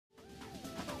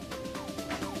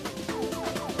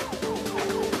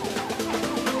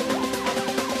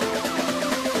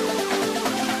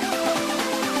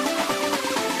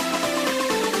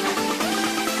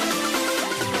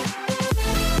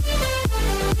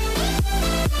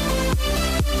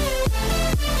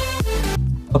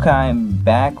Okay, I'm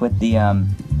back with the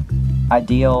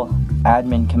ideal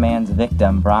admin commands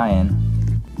victim, Brian.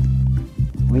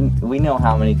 We know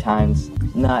how many times,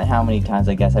 not how many times,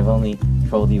 I guess. I've only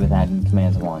trolled you with admin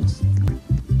commands once.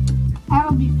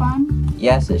 That'll be fun.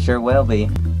 Yes, it sure will be.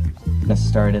 I'm gonna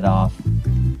start it off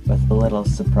with a little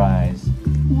surprise.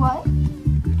 What?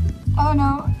 Oh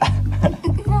no.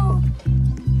 No.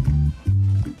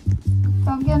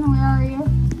 Duncan, where are you?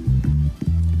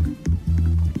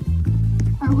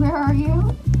 Or where are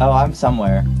you? Oh, I'm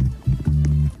somewhere.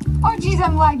 Oh jeez,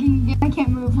 I'm lagging again. I can't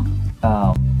move.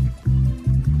 Oh.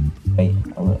 Wait,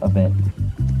 a bit.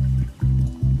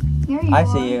 There you are. I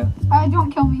see you.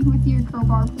 Don't kill me with your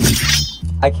crowbar, please.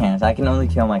 I can't. I can only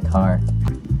kill my car.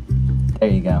 There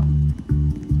you go.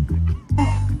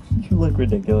 You look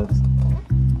ridiculous.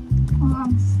 Well,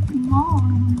 I'm small.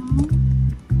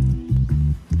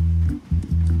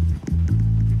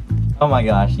 Oh my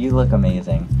gosh, you look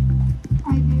amazing.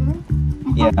 I do?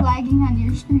 Yeah. I'm lagging on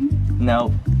your screen.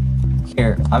 Nope.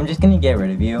 Here, I'm just gonna get rid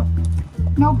of you.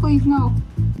 No, please, no.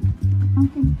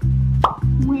 Okay.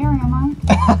 Where am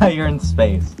I? You're in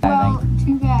space. Well,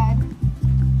 too bad.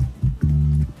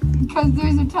 Because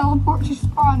there's a teleport to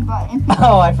spawn button.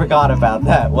 Oh, I forgot about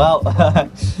that. Well,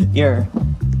 you're...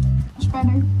 Much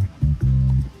better.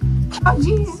 Oh,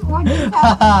 jeez, what just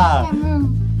happened? I can't move.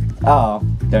 Oh,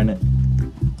 darn it.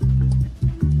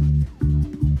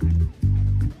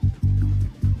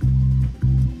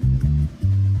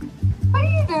 What are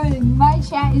you doing? My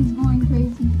chat is going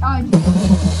crazy. Oh,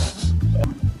 jeez.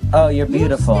 Oh, you're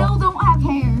beautiful. You still don't have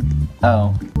hair.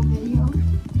 Oh, Video.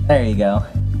 there you go.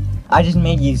 I just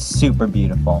made you super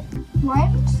beautiful. Why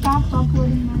have you stopped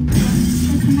uploading my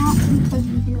videos? It's not because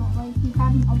you're here. Like, you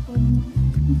haven't uploaded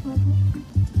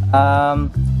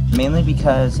it. Mainly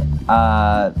because,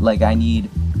 like, I need,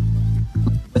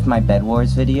 with my Bed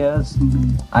Wars videos,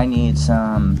 I need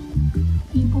some,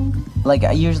 People. like,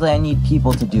 usually I need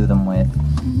people to do them with,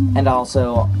 and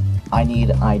also, I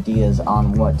need ideas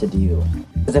on what to do.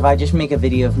 Because if I just make a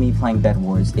video of me playing Bed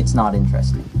Wars, it's not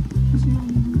interesting.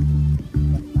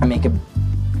 I make a,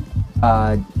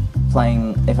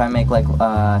 if I make, like,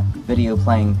 video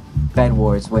playing Bed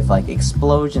Wars with, like,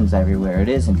 explosions everywhere, it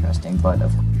is interesting, but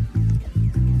of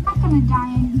I'm not gonna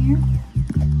die in here.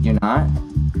 You're not?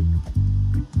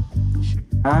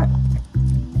 Not?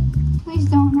 Please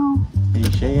don't know. Are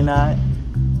you sure you're not?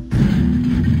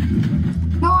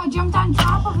 No, I jumped on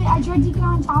top of it. I tried to get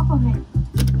on top of it.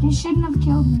 It shouldn't have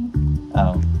killed me.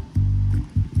 Oh.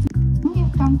 Only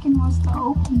if Duncan wants to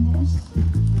open this.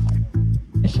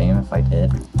 A shame if I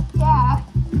did. Yeah.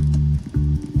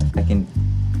 If I can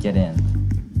get in.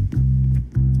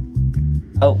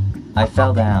 Oh, I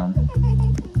fell down.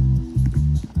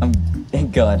 I'm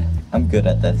good. I'm good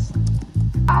at this.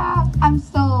 I'm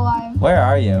still alive. Where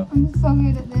are you? I'm so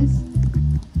good at this.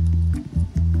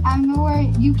 I'm nowhere.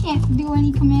 You can't do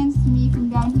any commands to me from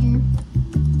down here.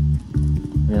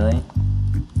 Really?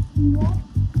 Yeah.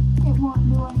 It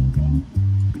won't do anything.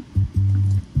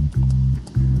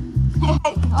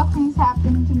 Nothing's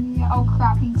happened to me. Oh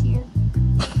crap, he's here.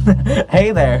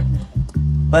 Hey there.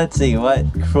 Let's see, what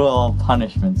cruel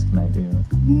punishments can I do?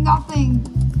 Nothing.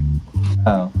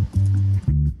 Oh.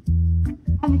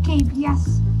 I have a cape,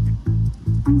 yes.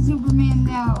 I'm Superman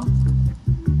now.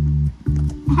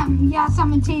 Yes,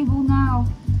 I'm a table now.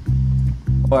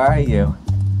 Where are you?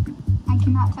 I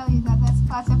cannot tell you that. That's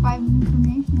classified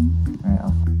information.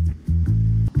 Alright,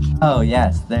 oh,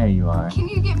 yes, there you are. Can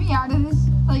you get me out of this?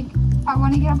 Like, I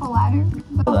want to get up a ladder.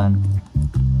 Hold on.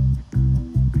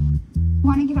 I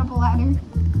want to get up a ladder.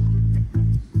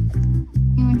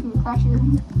 You went to a crusher.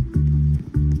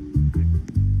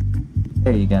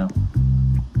 There you go.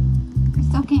 I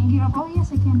still can't get up. Oh,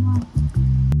 yes, I can now.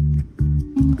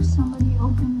 And if somebody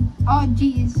opened... Oh,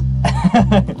 jeez.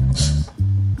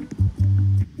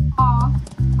 Aw,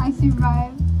 I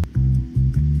survived.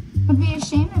 It would be a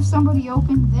shame if somebody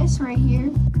opened this right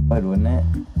here. Would, wouldn't it?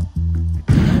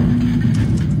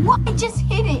 What? I just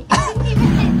hit it. It didn't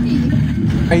even hit me.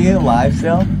 Are you alive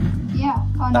still? Yeah.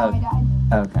 Oh, no, I died.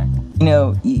 Okay. You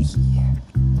know, it'd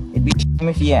be a shame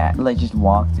if you, like, just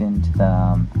walked into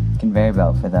the conveyor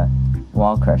belt for the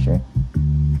wall crusher.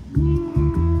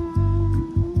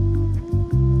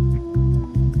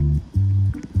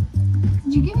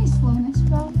 Did you give me slowness,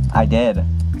 bro? I did.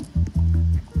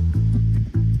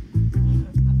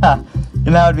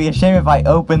 And that would be a shame if I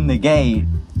opened the gate.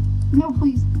 No,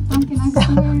 please. Duncan, I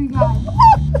swear to God.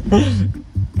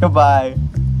 Goodbye.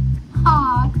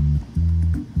 Ah.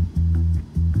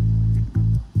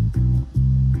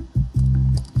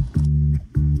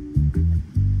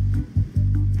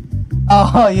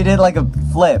 Oh, you did like a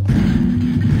flip.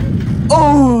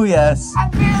 Oh, yes. I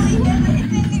barely hit it. It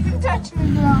didn't even touch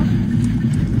me, bro.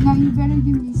 Now you better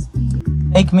give me speed.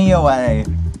 Take me away.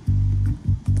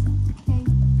 Okay.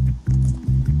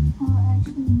 Oh,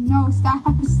 actually, no.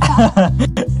 Stop. Stop.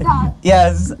 Stop.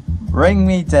 Yes. Bring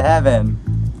me to heaven.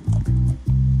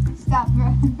 Stop,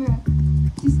 bro.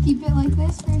 Just keep it like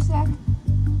this for a sec.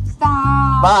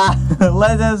 Stop. Bah,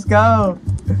 let us go.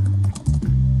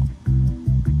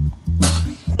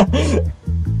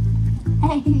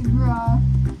 Hey, bro.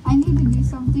 I need to do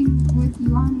something with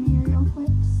you on me real quick.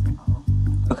 So.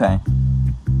 Okay.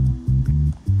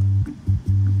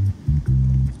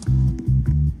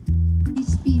 Be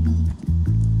speedy.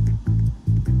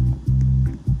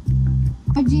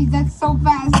 Oh, geez, that's so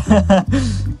fast.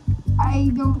 I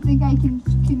don't think I can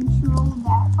control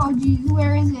that. Oh, geez,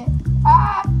 where is it?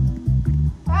 Ah!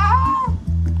 Ah!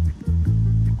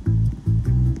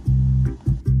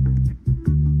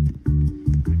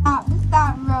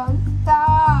 Stop, bro.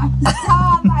 Stop.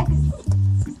 Stop.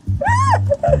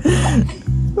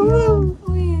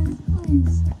 Please.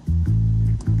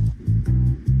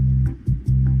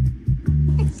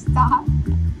 Stop.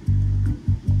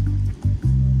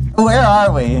 Where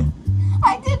are we?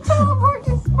 I did teleport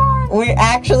to spawn. We're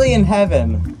actually in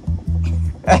heaven.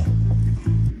 I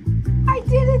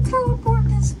did a teleport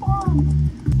to spawn.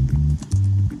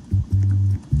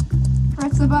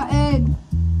 Press the button.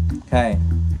 Okay.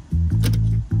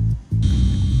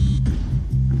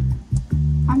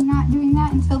 I'm not doing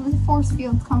that until the force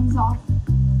field comes off.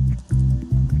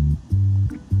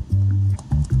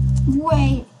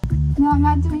 Wait. No, I'm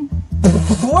not doing...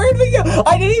 Where'd we go?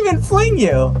 I didn't even fling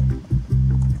you.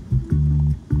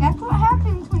 That's what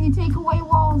happens when you take away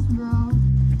walls, bro.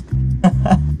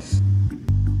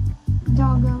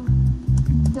 Doggo.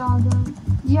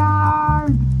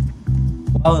 Yard.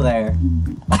 Whoa there.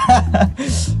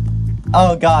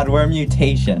 Oh god, we're a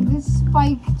mutation. This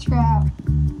spike trap.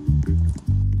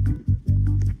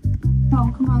 Oh,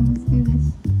 come on, let's do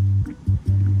this.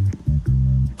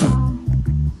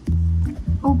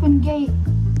 Open gate.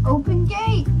 Open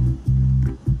gate.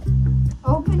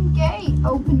 Open gate.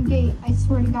 Open gate. I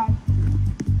swear to God.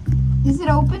 Is it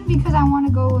open? Because I want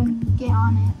to go and get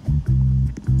on it.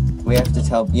 We have to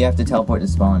you have to teleport to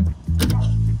spawn. There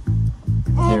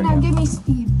And we now go. give me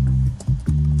speed.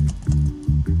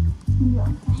 Yo,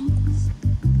 thanks.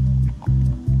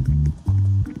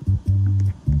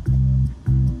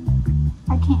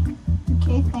 I can't.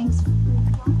 Okay, thanks.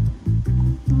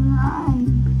 Run.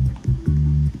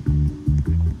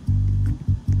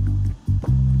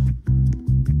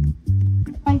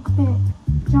 Spike pit.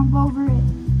 Jump over it.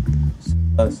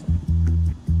 Close.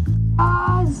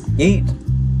 Pause. Eat.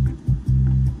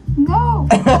 No.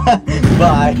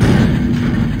 Bye.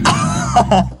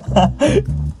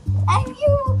 And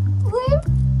you live?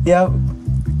 Yep.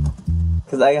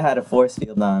 Because I had a force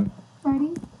field on.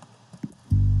 Ready?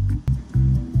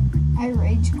 I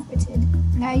rage quitted.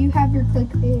 Now you have your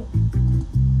clickbait.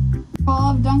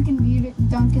 All of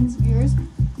Duncan's viewers,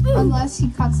 unless he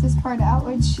cuts this part out,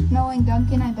 which knowing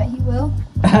Duncan, I bet he will.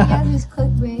 He has his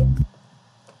clickbait.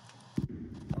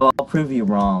 Well, I'll prove you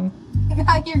wrong.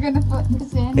 You're gonna put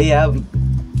this in. Yep.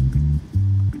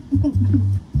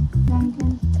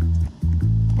 Duncan.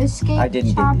 I Escape didn't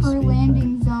get chopper this speed,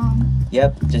 landing zone.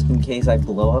 Yep, just in case I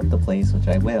blow up the place, which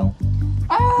I will.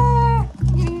 Ah!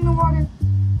 I'm getting in the water.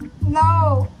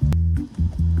 No.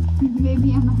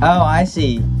 Maybe I'm a hacker. Oh, I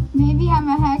see. Maybe I'm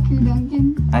a hacker,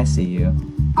 Duncan. I see you.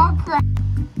 Oh crap.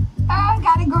 Ah,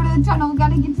 gotta go to the tunnel.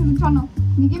 Gotta get to the tunnel.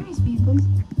 Can you give me speed, please?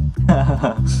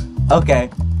 Okay.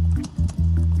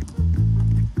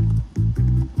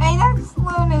 Hey, that's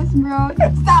slowness, bro.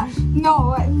 Stop.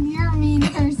 No, you're a mean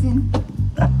person.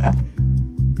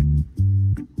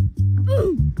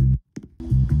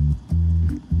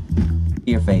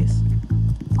 Your face.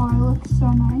 Oh, I look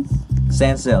so nice.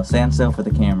 Stand still for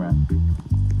the camera.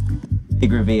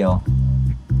 Big reveal.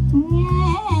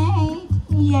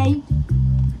 Yay.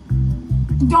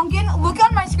 Duncan, look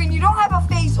on my screen. You don't have a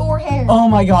face or hair. Oh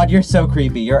my god, you're so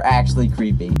creepy. You're actually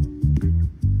creepy.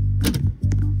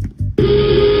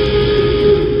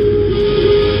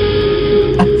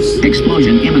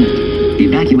 Explosion imminent.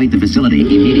 Evacuate the facility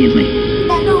immediately.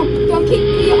 Yeah, no, Duncan,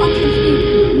 be 100 feet.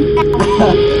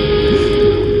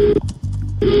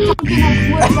 Duncan, I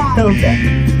swear to God. Okay.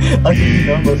 I'll give you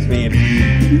normal speed.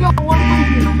 No,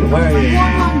 100. Where are you?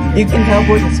 100. You can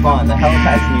teleport to spawn. The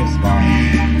helipad's near spawn.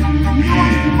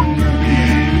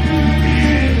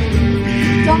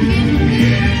 Duncan,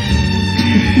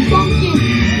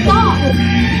 stop!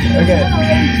 Okay.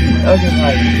 Okay,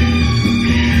 bye.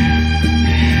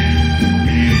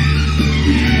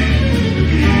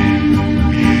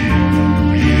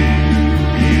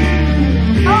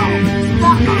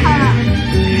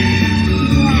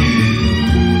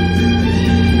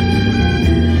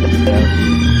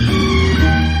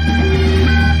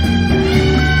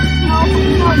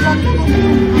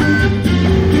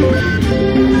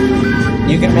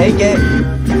 can make it.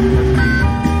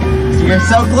 You're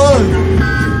so close.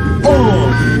 Oh.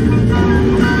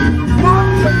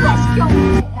 Let's kill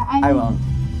me. I won't.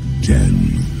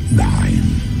 10, 9,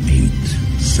 8,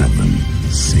 7,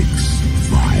 6,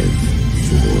 5,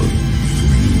 4,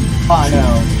 3. Oh no.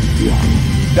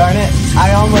 1. Darn it.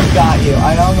 I almost got you.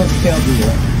 I almost killed you.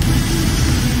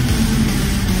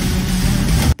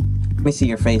 Let me see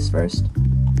your face first.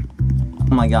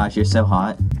 Oh my gosh, you're so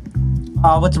hot.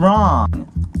 Oh, what's wrong?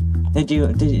 Did you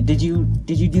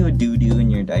do a doo-doo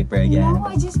in your diaper again? No,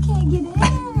 I just can't get in.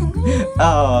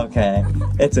 Oh, okay.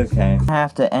 It's okay. I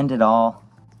have to end it all.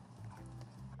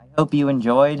 I hope you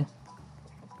enjoyed.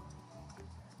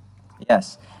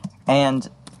 Yes. And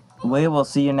we will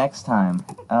see you next time.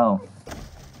 Oh.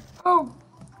 Oh,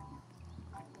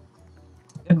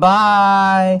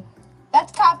 Goodbye!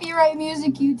 that's copyright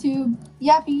music, YouTube.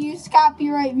 Yep, you used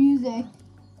copyright music.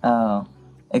 Oh.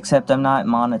 Except I'm not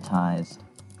monetized.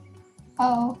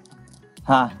 Oh.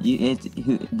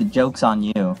 The joke's on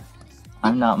you.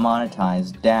 I'm not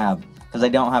monetized. Dab. Because I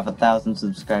don't have 1,000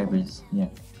 subscribers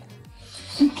yet.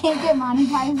 You can't get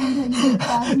monetized until you get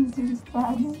 1,000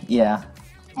 subscribers. Yeah.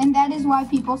 And that is why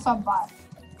people sub-bot.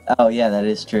 Oh, yeah, that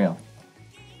is true.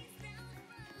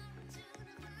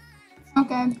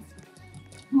 Okay.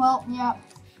 Well, yeah.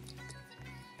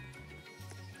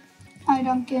 Hi,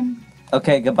 Duncan.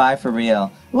 Okay, goodbye for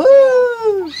real.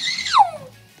 Woo!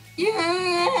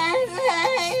 Yeah.